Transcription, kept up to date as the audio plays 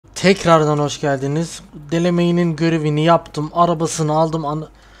Tekrardan hoş geldiniz. Delemeyinin görevini yaptım. Arabasını aldım.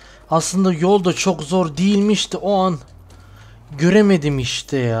 Aslında yolda çok zor değilmişti. O an göremedim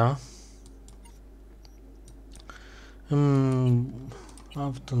işte ya.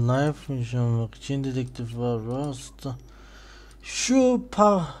 Afterlife yaşamak için dedektif var. Rasta. Şu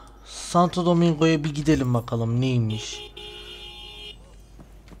Santo Domingo'ya bir gidelim bakalım neymiş.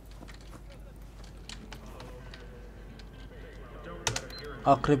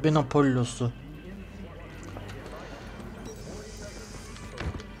 Akrebin Apollo'su.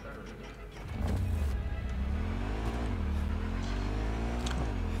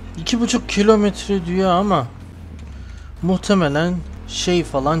 İki buçuk kilometre diyor ama muhtemelen şey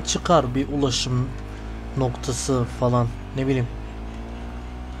falan çıkar, bir ulaşım noktası falan, ne bileyim.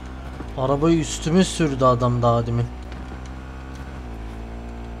 Arabayı üstüme sürdü adam daha demin.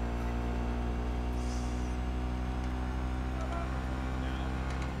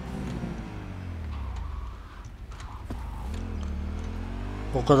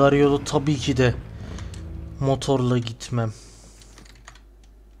 O kadar yolu tabii ki de motorla gitmem.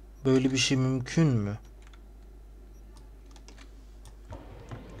 Böyle bir şey mümkün mü?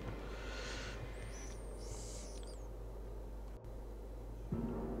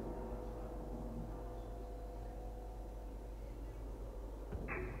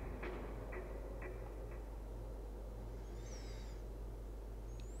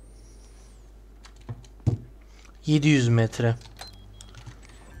 ...700 metre.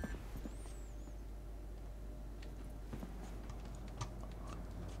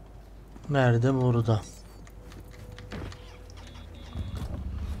 Nerede? Burada.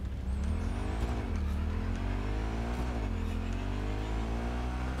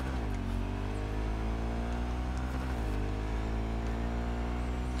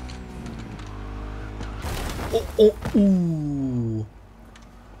 Oo.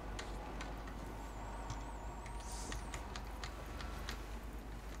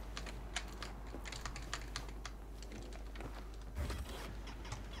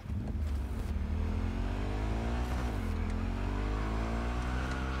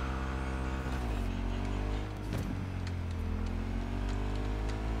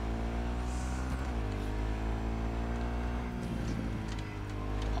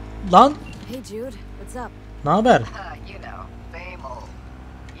 Lan. Hey Jude, what's up? Naber? You know, same old.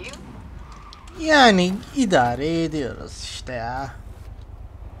 You? Yani idare ediyoruz işte ya.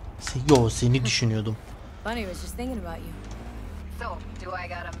 Seni düşünüyordum. Funny, was just thinking about you. So, do I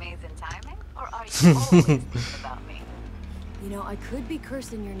got amazing timing, or are you always thinking about me? You know, I could be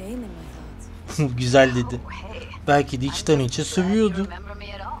cursing your name in my thoughts. Güzel dedi. Oh, hey. Belki de içten I'm içe just glad you sövüyordu. remember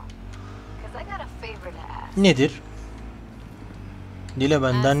me at all. 'Cause I got a favor to ask. Nedir? Dile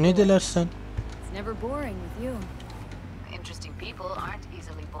benden ne dilersen. It's never boring with you. Interesting people aren't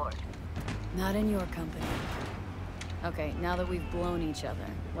easily bored. Not in your company. Okay, now that we've blown each other,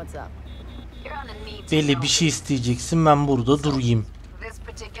 what's up? You're on a need to Belli know bir şey isteyeceksin, ben burada durayım. This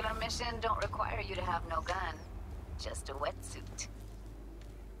particular mission don't require you to have no gun, just a wetsuit.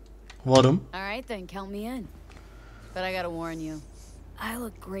 Varım. All right then, count me in. But I gotta warn you, I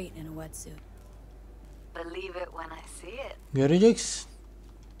look great in a wetsuit. Believe it when I see it. Göreceksin.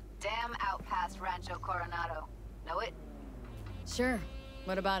 Dam out past Rancho Coronado. Know it? Sure.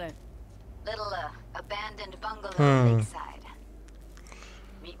 What about it? Little abandoned bungalow lakeside.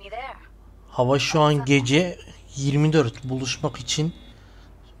 Meet me there. Hava şu an gece 24, buluşmak için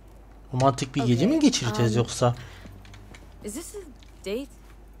romantik bir gece mi geçireceğiz yoksa? Is this a date?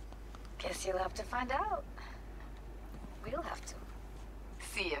 Guess you'll have to find out. We'll have to.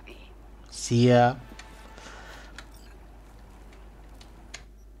 See ya, B. See ya.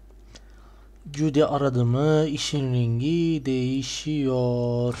 Judy aradı mı işin rengi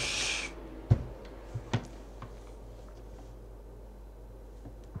değişiyor.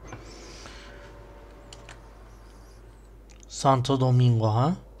 Santo Domingo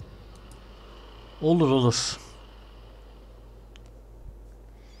ha? Olur olur.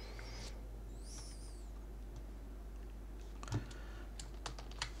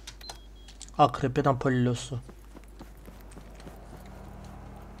 Akrebin Apollo'su.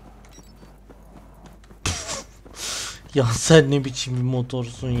 Ya sen ne biçim bir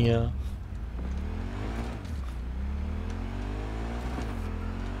motorsun ya?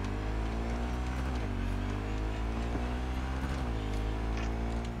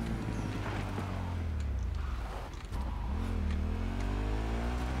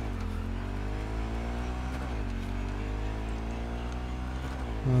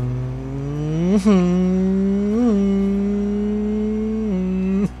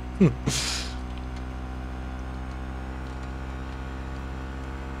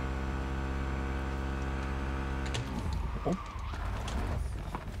 Hop.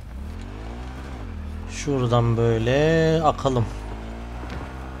 Şuradan böyle akalım.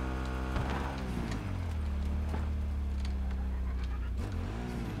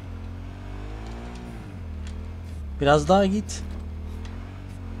 Biraz daha git.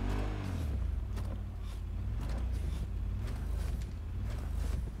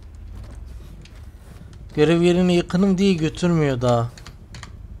 Görev yerine yakınım diye götürmüyor daha.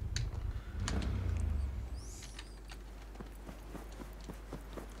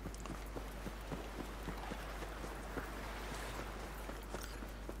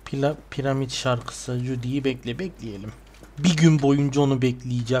 Piramit şarkısı. Judy'yi bekleyelim. Bir gün boyunca onu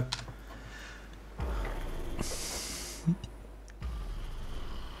bekleyeceğim.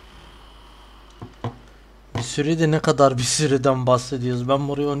 Bir sürede ne kadar bir süreden bahsediyoruz? Ben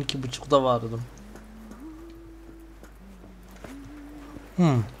buraya 12.30'da vardım.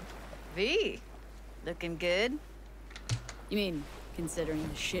 V, looking good. You mean considering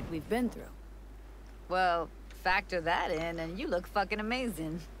the shit we've been through? Well, factor that in and you look fucking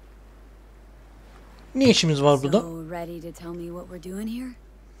amazing. Ne işimiz var burada? So ready to tell me what we're doing here?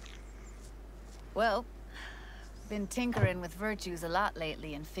 Well, been tinkering with virtues a lot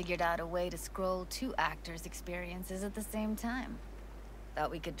lately and figured out a way to scroll two actors' experiences at the same time.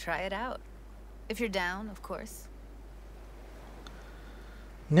 Thought we could try it out. If you're down, of course.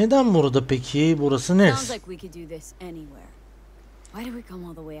 Neden burada peki? Burası Sounds neresi? like we could do this anywhere. Why did we come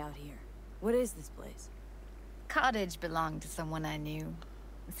all the way out here? What is this place? Cottage belonged to someone I knew.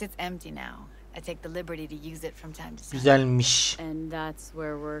 It sits empty now. I take the liberty to use it from time to time. Güzelmiş. And that's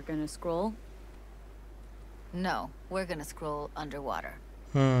where we're gonna scroll? No, we're gonna scroll underwater.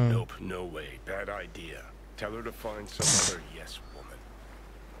 Nope, no way. Bad idea. Tell her to find some other yes woman.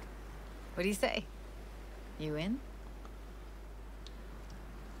 What do you say? You in?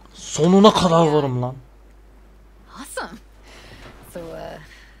 Sonuna kadar varım lan. Awesome. So,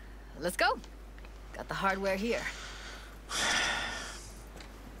 let's go. Got the hardware here.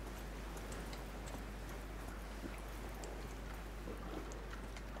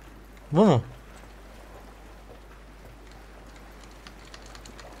 Bu mu?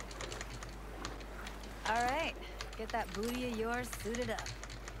 All right, get that booty of yours suited up.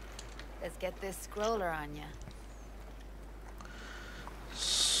 Let's get this scroller on ya.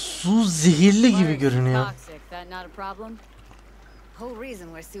 Su zehirli gibi görünüyor. Toxic, that not a problem? Whole reason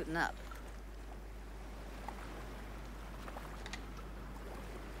we're suiting up.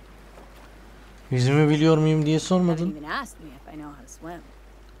 Yüzümü biliyor muyum diye Haven't sormadın. even asked me if I know how to swim.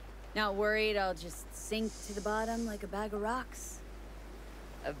 Not worried I'll just sink to the bottom like a bag of rocks.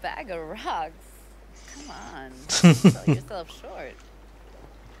 A bag of rocks? Come on, sell yourself short.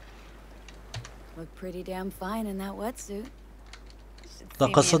 Look pretty damn fine in that wetsuit. Da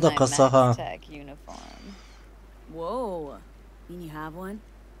kasa ha. Uniform. Whoa, mean you have one?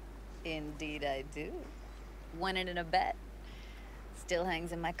 Indeed I do. Won it in a bet. Still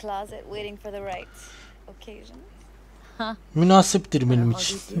hangs in my closet waiting for the right occasion. Münasiptir benim I'll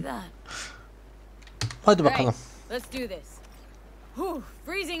için. just do that. Hadi bakalım. Let's do this. Whew,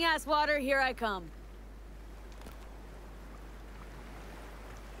 freezing ass water, here I come.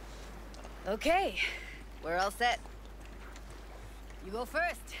 Okay, we're all set. You go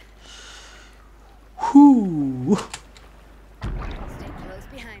first. Huu. Stay close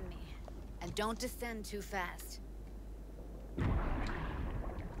behind me. And don't descend too fast.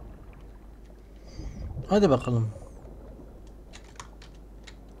 Hadi bakalım.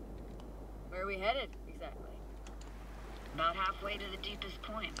 Where are we headed, exactly? About halfway to the deepest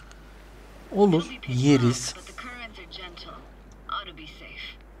point. Olur, It'll be pitch yeriz. black, but the currents are gentle. Ought to be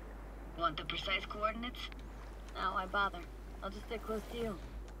safe. Want the precise coordinates? No, why bother? I'll just stay close to you.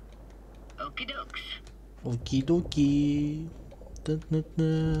 Okie dokes. Okidoki.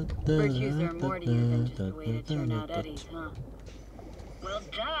 Virtues are more to you than just a way to turn out eddies, huh? Well,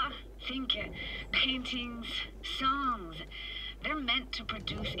 duh. Think paintings, songs. They're meant to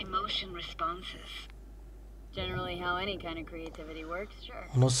produce emotion responses. Generally how any kind of creativity works, sure.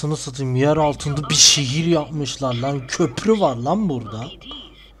 Anasını satayım, yer altında bir şehir yapmışlar lan. Köprü var lan burada.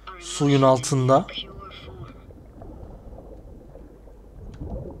 Suyun altında. Pure form.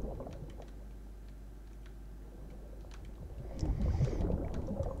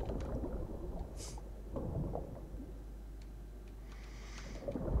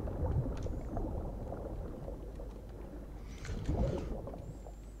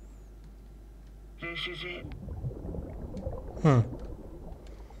 This is it.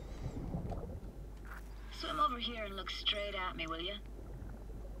 Swim over here and look straight at me, will you?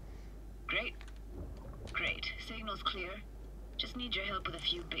 Great. Great. Signal's clear. Just need your help with a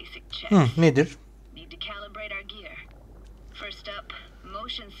few basic checks. Nedir? Need to calibrate our gear. First up,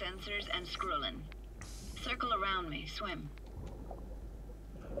 motion sensors and scrolling. Circle around me, swim.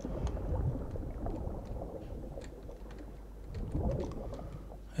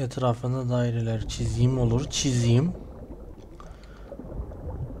 Etrafında daireler çizeyim olur. Çizeyim.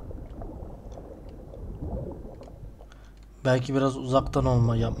 Belki biraz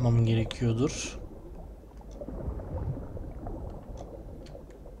uzaktan yapmam gerekiyordur.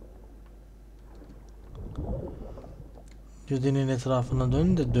 Judy'nin etrafına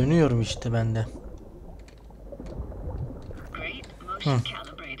dön de dönüyorum işte ben de. Great, motion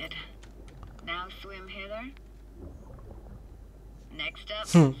calibrated. Now swim hither. Next up,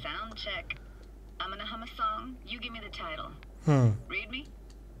 sound check. I'm gonna hum a song. You give me the title. Read me.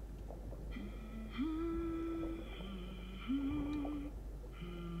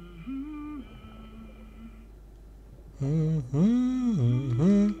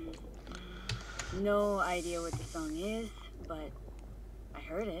 No idea what the song is, but I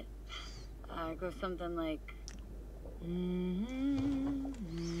heard it. It goes something like.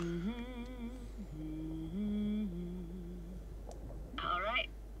 All right,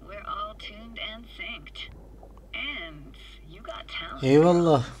 we're all tuned and synced. And you got talent.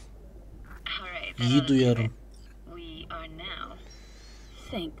 Eyvallah. All right, İyi duyarım. we are now.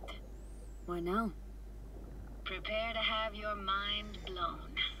 Synced. What now? Prepare to have your mind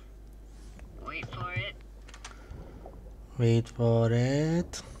blown. Wait for it. Wait for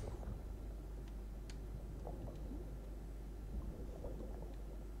it.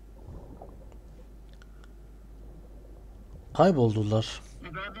 Kayboldular.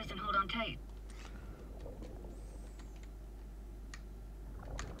 Now grab this and hold on tight.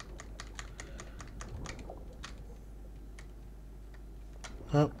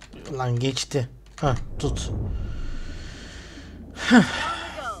 Ha, lan geçti. Ha, tut.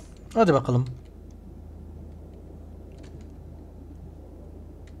 Hadi bakalım.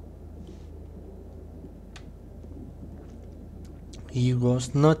 He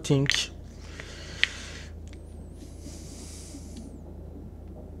goes nothing.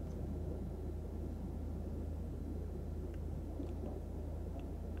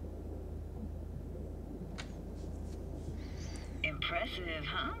 Impressive,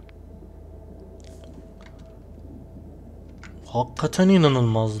 huh? Hakikaten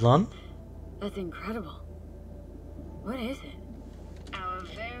inanılmaz lan. That's incredible. What is it? Our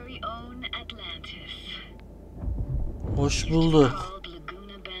very own Atlantis. Hoş bulduk. Called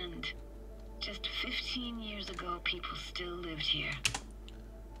Laguna Bend. Just 15 years ago, people still lived here.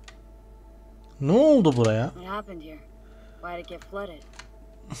 Ne oldu buraya? What happened here? Why'd it get flooded?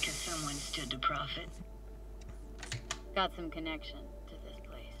 Because someone stood to profit. Got some connection to this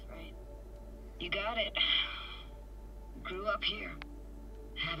place, right? You got it. Grew up here.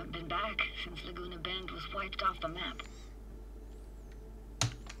 Haven't been back since Laguna Bend was wiped off the map.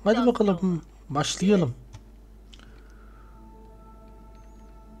 Hadi bakalım başlayalım.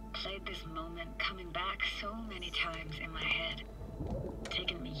 Played this moment coming back so many times in my head.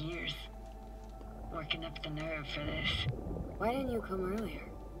 Taken me years. Working up the nerve for this. Why didn't you come earlier?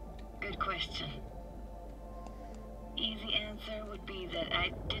 Good question. Easy answer would be that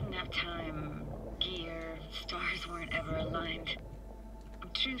I didn't have time, gear, stars weren't ever aligned.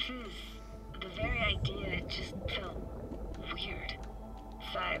 Truth is, the very idea, it just felt weird.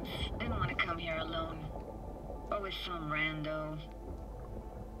 Besides, didn't want to come here alone. Or with some rando.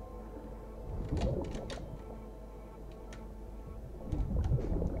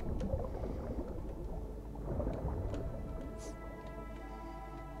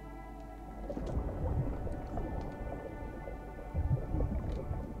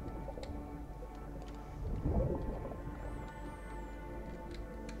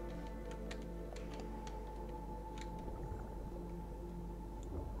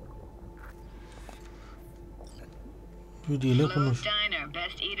 Judy ile Flo's konuş. Diner,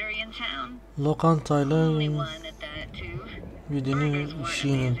 best eatery in town. Lokantayla Only one at that too. Burgers Judy'nin weren't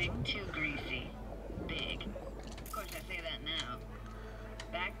işinin. amazing, too greasy. Big. Of course I say that now.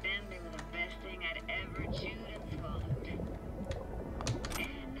 Back then they were the best thing I'd ever chewed and swallowed.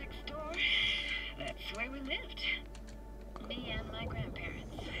 And next door, that's where we lived. Me and my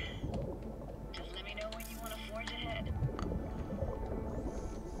grandparents. Just let me know when you want to forge ahead.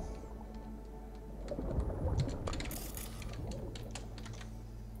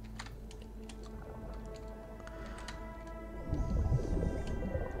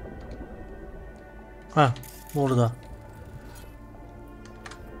 Ha, burada.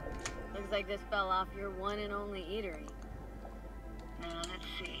 Looks like this fell off your one and only eatery. Now let's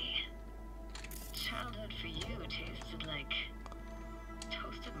see. Childhood for you tasted like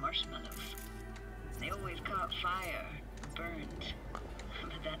toasted marshmallows. They always caught fire, burned.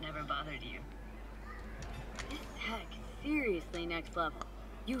 But that never bothered you. This tech is seriously next level.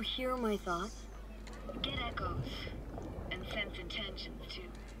 You hear my thoughts? Get echoes. And sense intentions, too.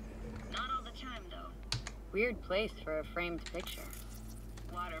 Not all the time, though. Weird place for a framed picture.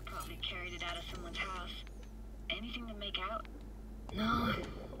 Water probably carried it out of someone's house. Anything to make out? No,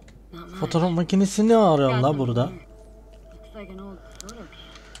 not much. Fotoğraf makinesi ne arıyor la burada? Looks like an old photo cam.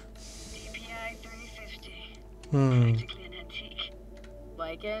 DPI 350. Hmm. Practically an antique.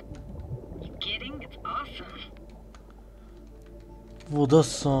 Like it? You kidding? It's awesome. Bu da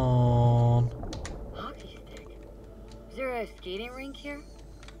son. Hockey stick. Is there a skating rink here?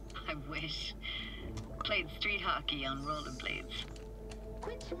 I wish. Played street hockey on rollerblades.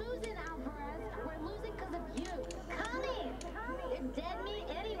 Quit schmoozing, Alvarez. We're losing because of you. Come in. You're dead meat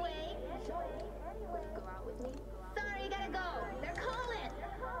anyway. Go out with me. Sorry, gotta go. They're calling.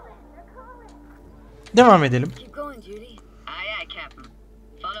 Devam edelim. Keep going, Judy. Aye, aye, Captain.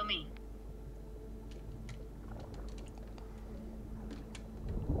 Follow me.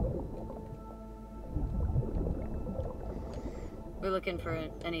 We're looking for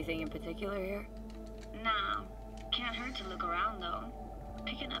anything in particular here? Nah. Can't hurt to look around, though.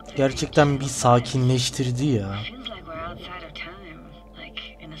 Picking up Gerçekten bir sakinleştirdi ya. feels like we're outside of time, like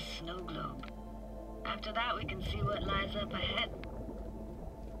in a snow globe. After that, we can see what lies up ahead.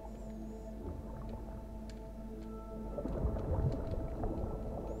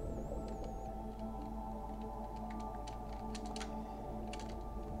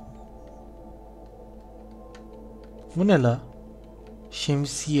 Bu ne la?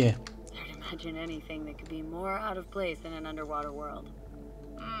 Şemsiye. Can't imagine anything that could be more out of place in an underwater world.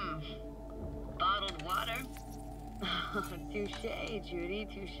 Bottled water? Touche, Judy,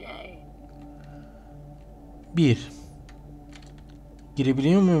 touche. 1.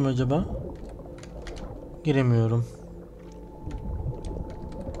 Girebiliyor muyum acaba? Giremiyorum.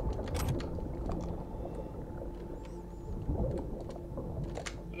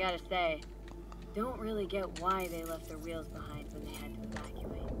 I gotta say, don't really get why they left their wheels behind when they had to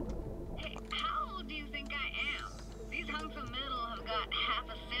evacuate. Hey, how old do you think I am? These hunks of metal have got half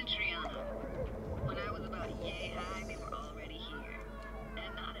a century on them. When I was about yay high, they were already here.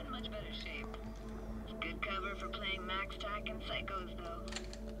 And not in much better shape. Good cover for playing Max Tack and Psychos, though.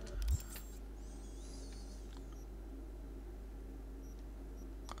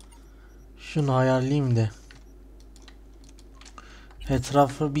 Şunu ayarlayayım da.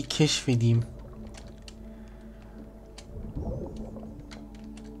 Etrafı bir keşfedeyim.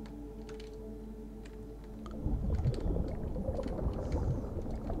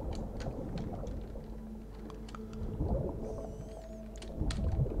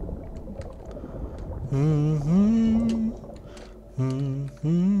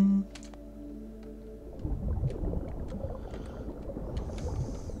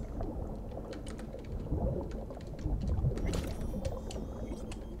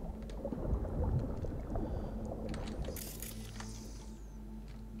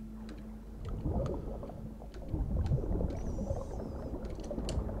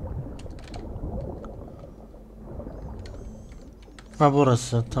 Ha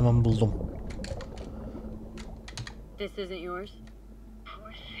burası. Tamam buldum. This isn't yours?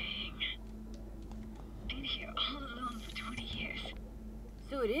 Poor thing. Been here all alone for 20 years.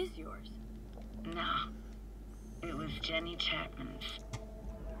 So it is yours. No. It was Jenny Chapman's.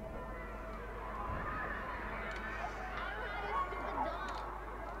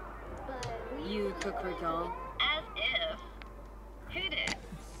 You took her doll? As if. Hid it.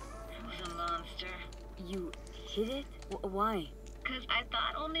 It was a monster. You hid it? Why? Because I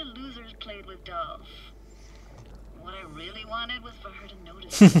thought only losers played with dolls. What I really wanted was for her to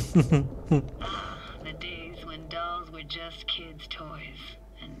notice it. The days when dolls were just kids' toys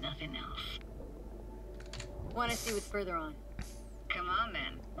and nothing else. Want to see what's further on? Come on,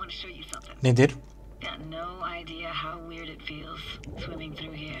 then. Want to show you something. Nedir? Got no idea how weird it feels swimming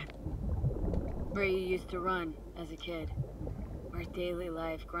through here. Where you used to run as a kid. Where daily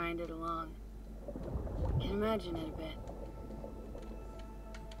life grinded along. Can imagine it a bit.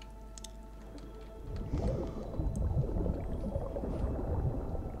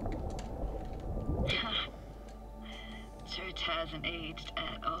 Church hasn't aged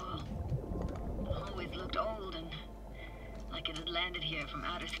at all. Always looked old and like it had landed here from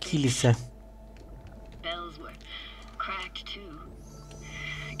outer space. Kilise. Bells were cracked too.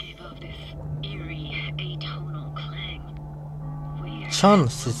 Gave off this eerie atonal clang. Weird. Çan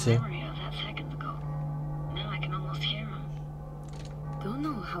sesi. Memory of that seconds ago. Now I can almost hear them. Don't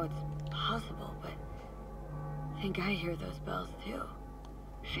know how it's possible, but I think I hear those bells too.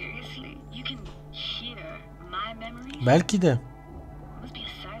 Seriously? Seriously, you can hear my memories? Belki de. Must be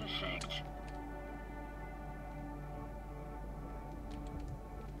a side effect.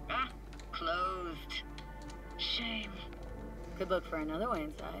 Ah, closed. Shame. Could look for another way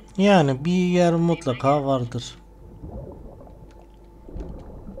inside. Yani bir yer mutlaka vardır.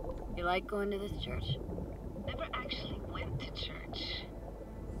 You like going to this church? Never actually went to church.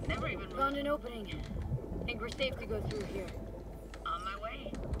 Never even Found an opening. Think we're safe to go through here. on my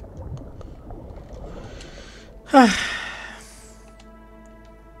way.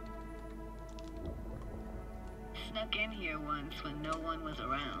 Snuck in here once when no one was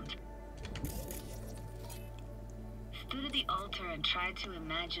around. Stood at the altar and tried to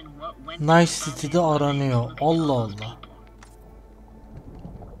imagine what went Nice through City'de Bobby's mind aranıyor. looking at all Allah those Allah. people.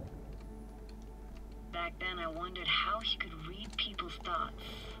 Back then I wondered how he could read people's thoughts,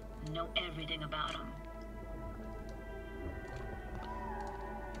 know everything about them.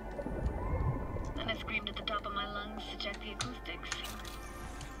 Then I screamed at the top of my lungs to check the acoustics.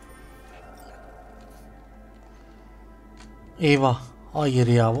 Eyvah. Hayır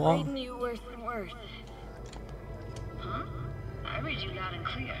ya. Reading you worse than worse. Huh? I read you loud and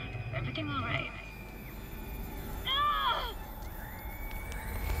clear. Everything all right?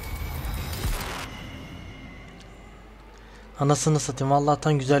 Anasını satayım.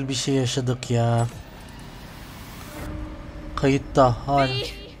 Allah'tan güzel bir şey yaşadık ya. Kayıtta.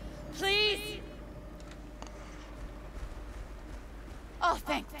 Hayır. Please. Oh,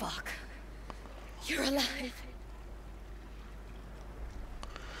 thank fuck. You're alive.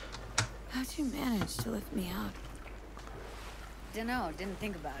 How'd you manage to lift me out? Dunno, didn't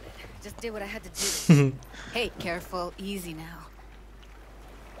think about it. Just did what I had to do. Hey, careful, easy now.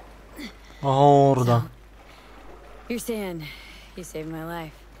 Aha orada. You're saying you saved my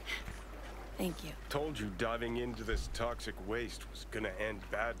life. Thank you. Told you diving into this toxic waste was gonna end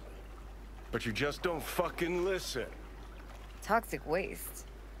badly. But you just don't fucking listen. Toxic waste.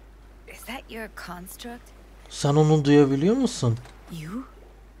 Is that your construct? Sen onu duyabiliyor musun? You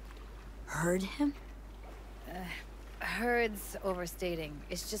heard him? Heard's overstating.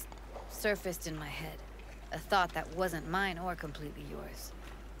 It's just surfaced in my head. A thought that wasn't mine or completely yours.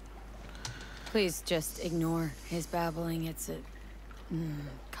 Please just ignore his babbling. It's a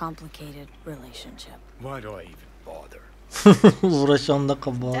complicated relationship. Why do I even bother? Uğraşan da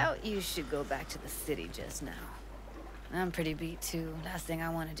kabahat. Doubt you should go back to the city just now. I'm pretty beat too. Last thing I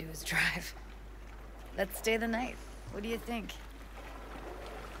want to do is drive. Let's stay the night. What do you think?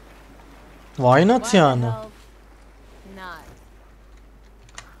 Why not yani? Not.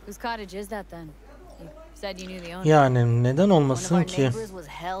 Whose cottage is that then? You said you knew the owner. Yani neden One of olmasın our ki? neighbors was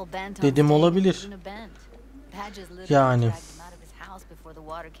hell bent on Dedim staying olabilir. in a bend. Badges literally Yani. dragged him out of his house before the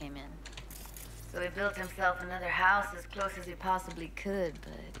water came in. So he built himself another house as close as he possibly could,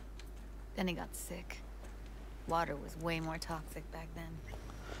 but then he got sick. Water was way more toxic back then.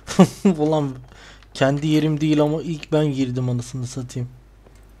 Ulan kendi yerim değil ama ilk ben girdim anasını satayım.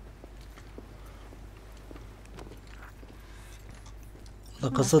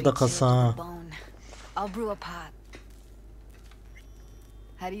 Da kasa da kasa ha. I'll brew a pot.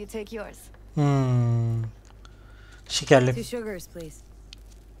 How do you take yours? Şekerli. 2 sugars, please.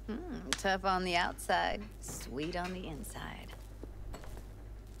 Tough on the outside, sweet on the inside.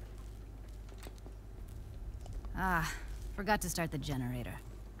 Ah, forgot to start the generator.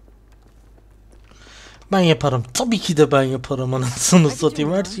 Ben yaparım. Tabii ki de ben yaparım anasını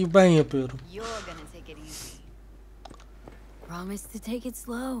satayım. Her şeyi ben yapıyorum. You're gonna take it easy. Promise to take it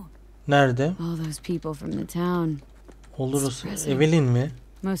slow. Nerede? All those people from the town. Oluruz. Evelyn mi?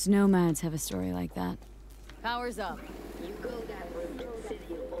 Most nomads have a story like that. Power's up. You go that route, city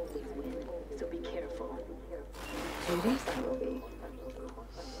will always win. So be careful. Judy?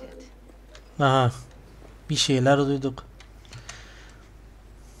 Shit. Aha. Bir şeyler duyduk.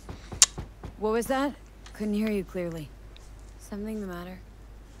 What was that? Couldn't hear you clearly. Something the matter?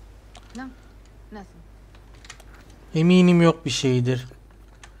 No, nothing. Eminim yok bir şeydir.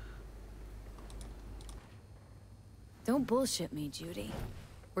 Don't bullshit me, Judy.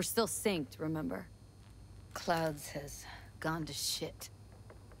 We're still synced, remember? Clouds has gone to shit.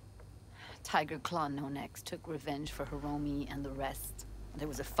 Tiger Claw No Next took revenge for Hiromi and the rest. There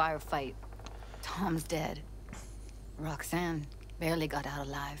was a firefight. Tom's dead. Roxanne barely got out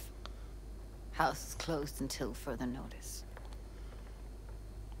alive. House is closed until further notice.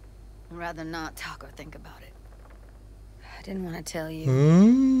 I'd rather not talk or think about it. I didn't want to tell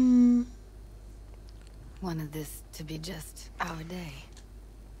you. Wanted this to be just our day.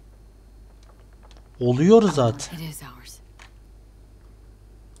 Oluyor zaten. It is ours.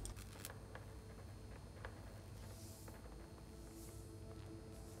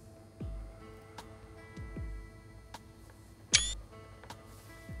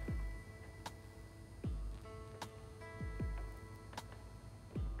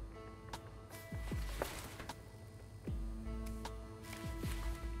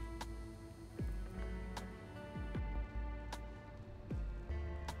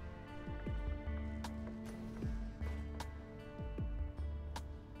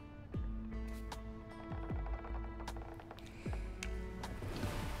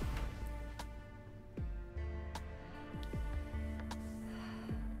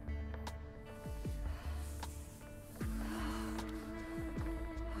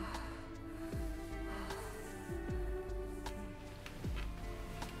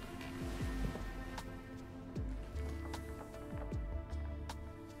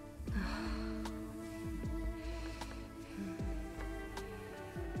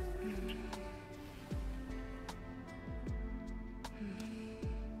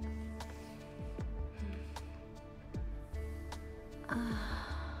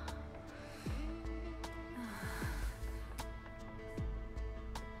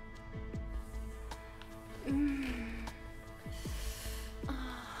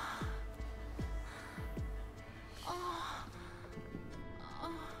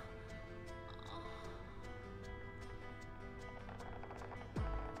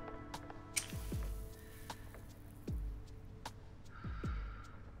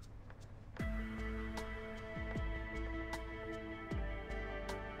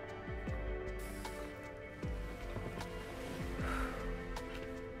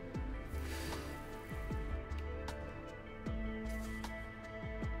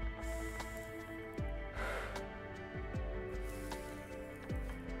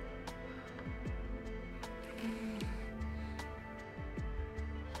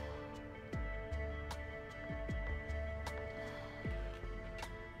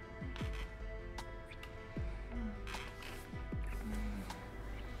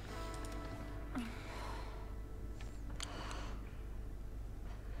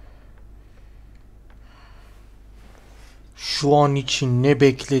 Şu an için ne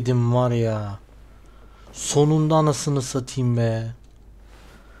bekledim var ya. Sonunda anasını satayım be.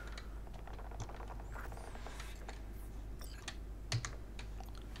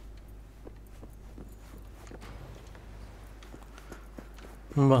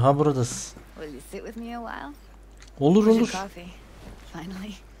 Ha buradasın. Will you sit with me a while? Olur Where's your olur. coffee?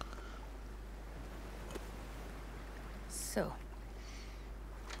 Finally. So,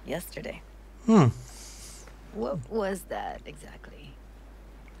 yesterday. What was that exactly?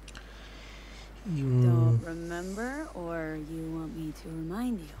 Don't remember, or you want me to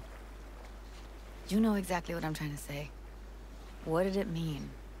remind you? You know exactly what I'm trying to say. What did it mean?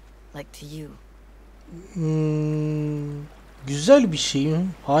 Like to you? Güzel bir şeyin,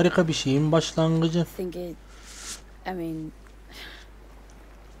 harika bir şeyin başlangıcı. I think it. I mean,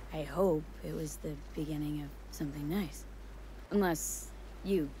 I hope it was the beginning of something nice. Unless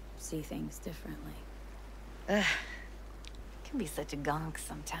you see things differently. Ugh. Can be such a gonk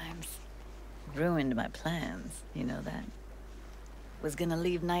sometimes. Ruined my plans, you know that. Was gonna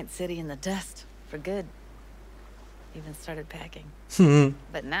leave Night City in the dust for good. Even started packing.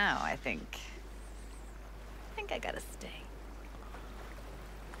 But now I think I gotta stay.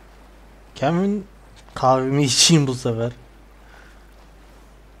 Kevin, kahvemi içeyim bu sefer.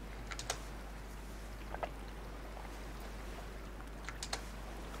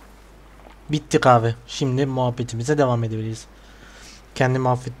 Bitti kahve. Şimdi muhabbetimize devam edebiliriz. Kendimi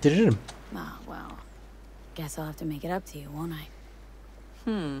affettiririm. Ah, well. Guess I'll have to make it up to you, won't I?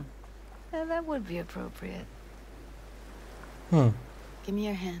 Yeah, that would be appropriate. Give me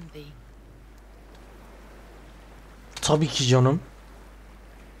your hand, V. Tabii ki canım.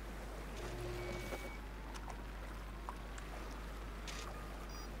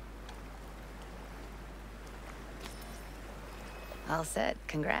 All set.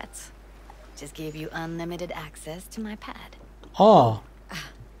 Congrats. Just gave you unlimited access to my pad.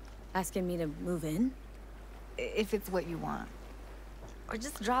 Asking me to move in? If it's what you want. Or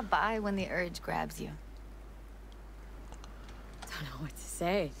just drop by when the urge grabs you. Don't know what to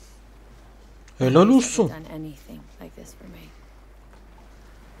say. Helal Nobody's olsun. ever done anything like this for me.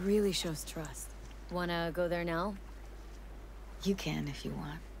 Really shows trust. Wanna go there now? You can if you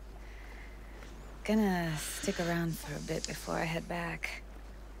want. Gonna stick around for a bit before I head back.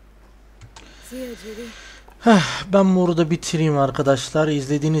 See ya, Judy. Ben burada bitireyim arkadaşlar.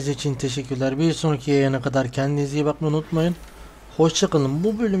 İzlediğiniz için teşekkürler. Bir sonraki yayına kadar kendinize iyi bakmayı unutmayın. Hoşçakalın.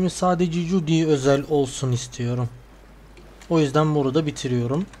 Bu bölümü sadece Judy'ye özel olsun istiyorum. O yüzden burada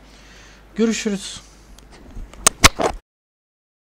bitiriyorum. Görüşürüz.